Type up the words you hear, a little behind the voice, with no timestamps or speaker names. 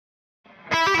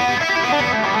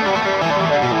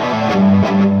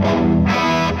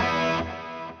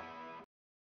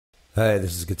Hey,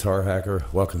 this is Guitar Hacker.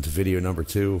 Welcome to video number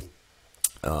 2.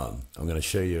 I'm going to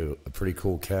show you a pretty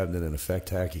cool cabinet and effect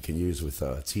hack you can use with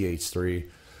Th3,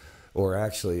 or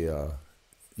actually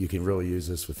you can really use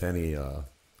this with any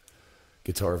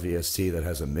guitar VST that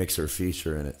has a mixer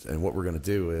feature in it. And what we're going to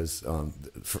do is,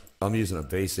 I'm using a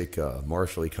basic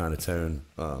Marshall-y kind of tone,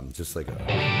 just like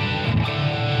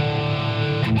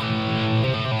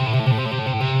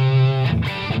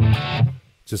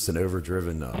just an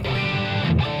overdriven,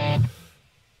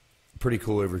 pretty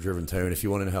cool overdriven tone. If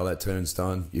you want to know how that tone's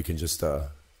done, you can just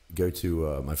go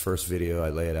to my first video. I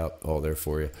lay it out all there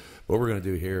for you. What we're going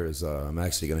to do here is I'm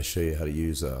actually going to show you how to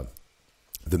use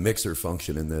the mixer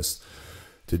function in this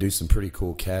to do some pretty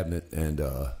cool cabinet and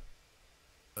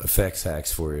effects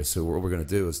hacks for you. So what we're going to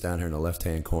do is down here in the left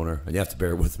hand corner, and you have to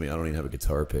bear with me, I don't even have a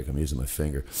guitar pick, I'm using my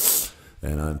finger,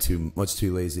 and I'm much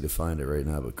too lazy to find it right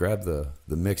now. But grab the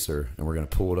mixer, and we're going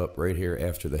to pull it up right here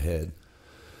after the head.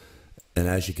 And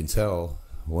as you can tell,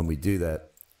 when we do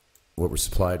that, what we're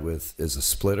supplied with is a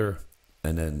splitter,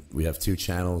 and then we have 2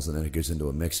 channels, and then it goes into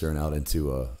a mixer and out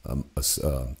into a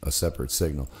separate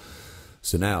signal.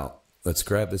 So now let's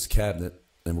grab this cabinet,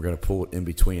 and we're going to pull it in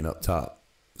between up top.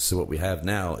 So what we have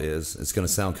now is, it's going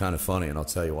to sound kind of funny, and I'll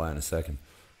tell you why in a second.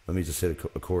 Let me just hit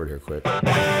a chord here quick.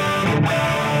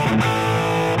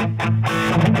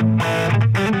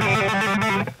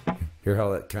 Hear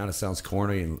how that kind of sounds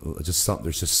corny and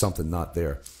there's just something not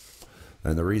there.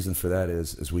 And the reason for that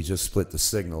is we just split the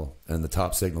signal, and the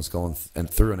top signal's going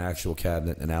through an actual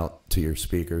cabinet and out to your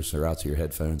speakers or out to your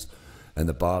headphones, and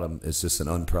the bottom is just an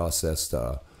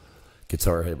unprocessed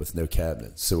guitar head with no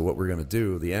cabinet. So what we're going to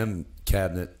do, the M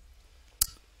cabinet,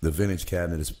 the vintage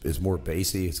cabinet, is more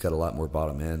bassy. It's got a lot more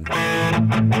bottom end,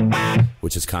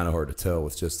 which is kind of hard to tell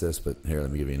with just this, but here,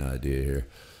 let me give you an idea here.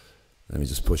 Let me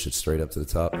just push it straight up to the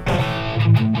top.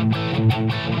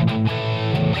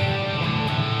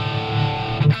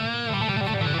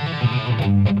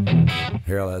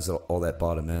 Here it has all that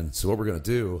bottom end. So what we're going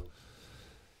to do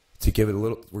to give it a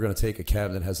little, we're going to take a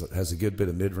cabinet that has a good bit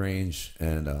of mid-range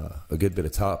and a good bit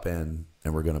of top end,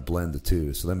 and we're going to blend the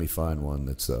two. So let me find one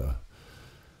that's,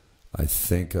 I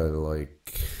think I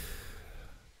like,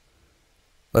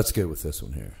 let's go with this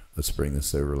one here. Let's bring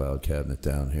this Overloud cabinet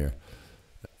down here.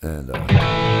 And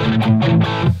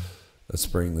let's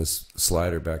bring this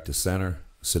slider back to center.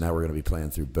 So now we're going to be playing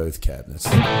through both cabinets.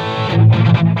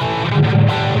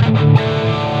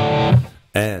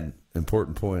 And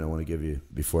important point I want to give you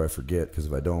before I forget, because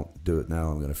if I don't do it now,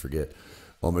 I'm going to forget.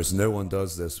 Almost no one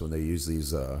does this when they use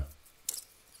these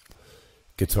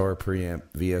guitar preamp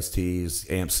VSTs,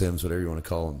 amp sims, whatever you want to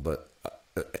call them. But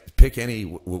pick any,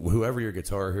 whoever your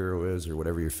guitar hero is, or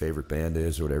whatever your favorite band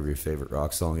is, or whatever your favorite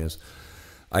rock song is.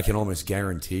 I can almost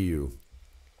guarantee you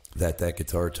that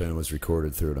guitar tone was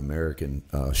recorded through an American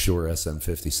Shure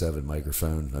SM57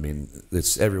 microphone. I mean,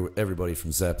 it's everybody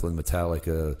from Zeppelin,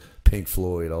 Metallica, Pink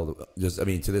Floyd, I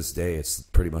mean, to this day, it's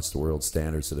pretty much the world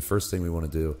standard. So the first thing we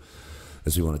want to do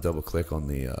is we want to double click on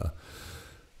the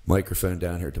microphone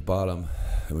down here at the bottom,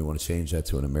 and we want to change that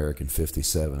to an American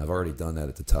 57. I've already done that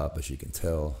at the top, as you can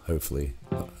tell, hopefully.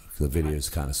 The video is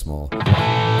kind of small.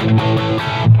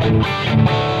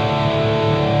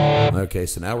 Okay,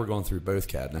 so now we're going through both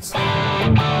cabinets.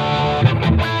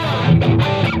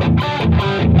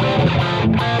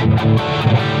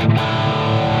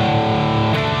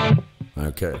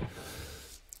 Okay,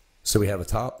 so we have a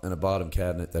top and a bottom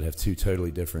cabinet that have 2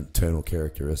 totally different tonal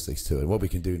characteristics to it. And what we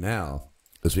can do now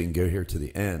is we can go here to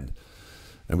the end,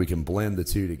 and we can blend the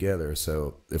 2 together.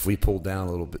 So if we pull down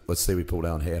a little bit, let's say we pull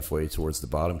down halfway towards the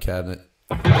bottom cabinet.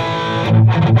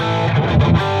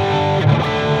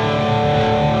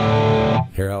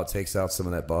 Hear how it takes out some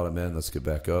of that bottom end. Let's go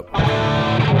back up.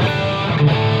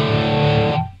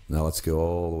 Now let's go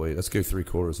all the way. Let's go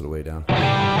 3/4 of the way down.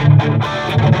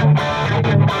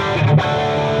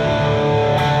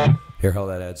 Hear how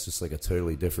that adds just like a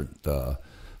totally different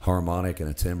harmonic and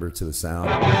a timbre to the sound.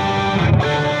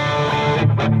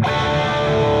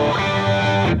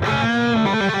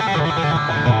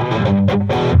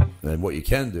 And what you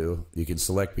can do, you can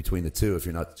select between the 2 if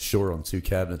you're not sure on 2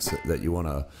 cabinets that you want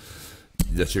to,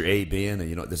 that's your A, B in, and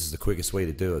you know this is the quickest way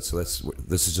to do it. So this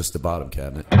is just the bottom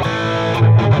cabinet.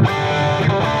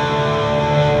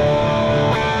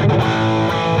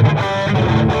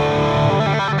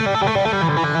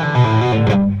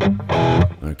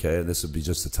 Okay, and this would be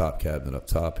just the top cabinet up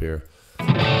top here.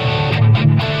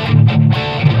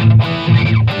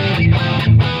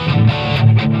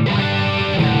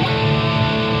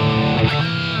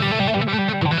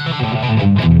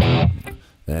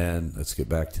 And let's get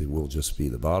back to Will Just Be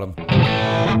the Bottom.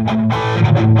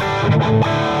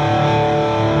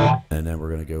 And then we're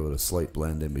going to go with a slight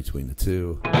blend in between the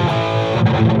two.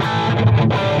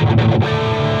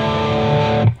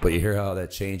 But you hear how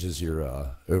that changes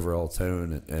your overall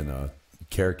tone and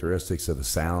characteristics of the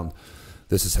sound.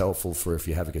 This is helpful for if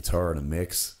you have a guitar in a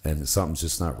mix and something's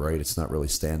just not right, it's not really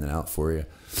standing out for you.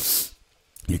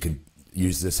 You can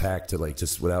use this hack to, like,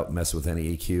 just without messing with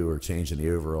any EQ or changing the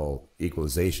overall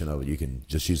equalization of it, you can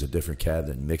just use a different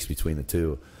cabinet and mix between the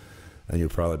two, and you'll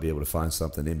probably be able to find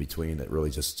something in between that really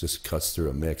just cuts through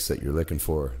a mix that you're looking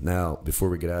for. Now, before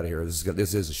we get out of here,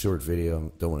 this is a short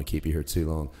video. Don't want to keep you here too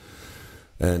long.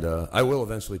 And I will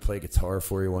eventually play guitar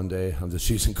for you one day. I'm just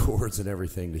using chords and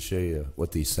everything to show you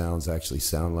what these sounds actually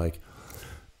sound like.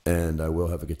 And I will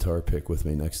have a guitar pick with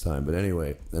me next time. But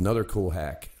anyway, another cool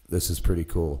hack. This is pretty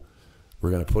cool. We're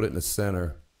going to put it in the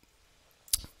center.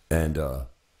 And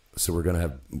so we're going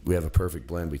to we have a perfect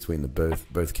blend between the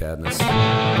both cabinets.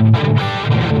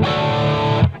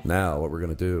 Now what we're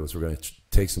going to do is we're going to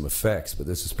take some effects, but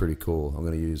this is pretty cool. I'm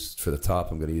going to use, for the top,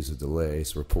 I'm going to use a delay.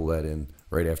 So we'll pull that in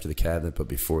right after the cabinet, but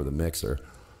before the mixer.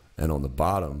 And on the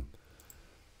bottom,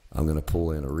 I'm going to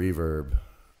pull in a reverb,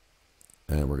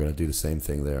 and we're going to do the same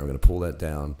thing there. I'm going to pull that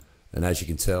down, and as you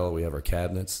can tell, we have our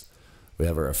cabinets. We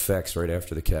have our effects right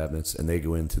after the cabinets, and they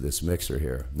go into this mixer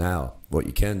here. Now, what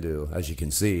you can do, as you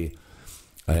can see,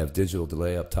 I have digital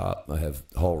delay up top. I have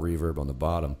hall reverb on the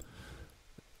bottom.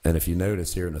 And if you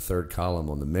notice here in the third column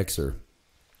on the mixer,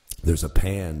 there's a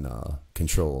pan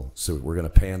control. So we're going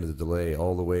to pan the delay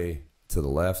all the way to the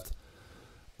left,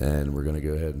 and we're going to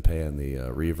go ahead and pan the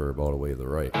reverb all the way to the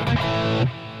right.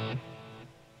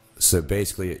 So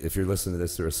basically, if you're listening to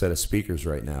this through a set of speakers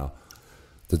right now,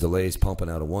 the delay's pumping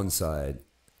out of one side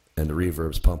and the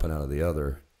reverb's pumping out of the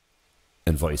other,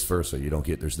 and vice versa. You don't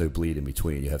get, there's no bleed in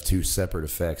between. You have two separate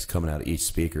effects coming out of each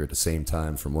speaker at the same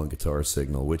time from one guitar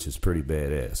signal, which is pretty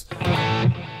badass.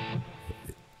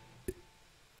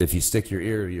 If you stick your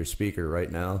ear to your speaker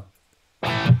right now,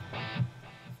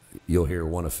 you'll hear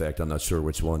one effect. I'm not sure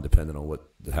which one, depending on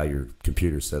how your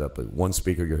computer's set up, but one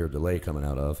speaker you'll hear delay coming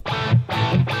out of.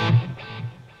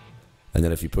 And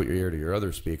then if you put your ear to your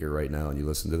other speaker right now and you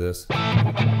listen to this,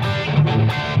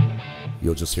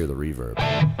 you'll just hear the reverb.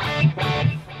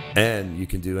 And you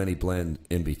can do any blend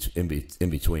in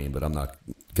between, but I'm not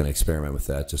going to experiment with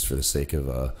that just for the sake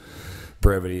of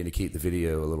brevity and to keep the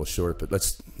video a little short. But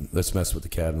let's mess with the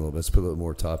cabinet a little bit. Let's put a little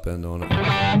more top end on it.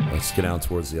 Let's get down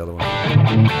towards the other one.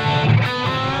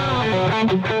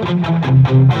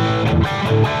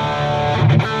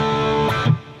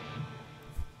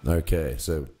 Okay,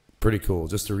 so pretty cool.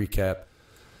 Just to recap,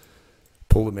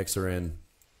 pull the mixer in,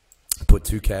 put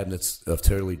two cabinets of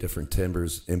totally different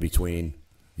timbres in between.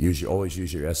 Always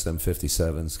use your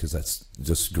SM57s because that's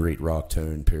just great rock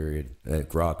tone, period.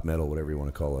 Rock, metal, whatever you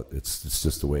want to call it. It's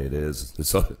just the way it is.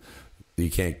 You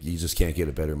just can't get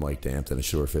a better mic amp than a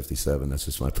Shure 57. That's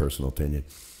just my personal opinion.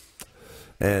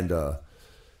 And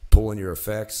pull in your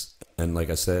effects. And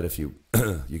like I said, if you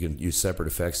you can use separate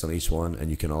effects on each one, and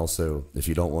you can also, if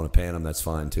you don't want to pan them, that's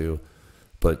fine too.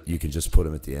 But you can just put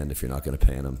them at the end if you're not going to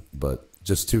pan them. But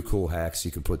just two cool hacks.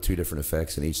 You can put two different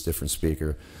effects in each different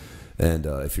speaker. And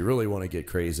if you really want to get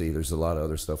crazy, there's a lot of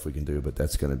other stuff we can do, but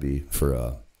that's going to be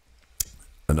for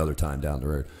another time down the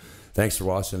road. Thanks for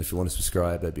watching. If you want to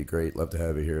subscribe, that'd be great. Love to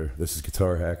have you here. This is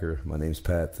Guitar Hacker. My name's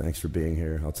Pat. Thanks for being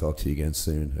here. I'll talk to you again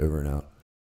soon. Over and out.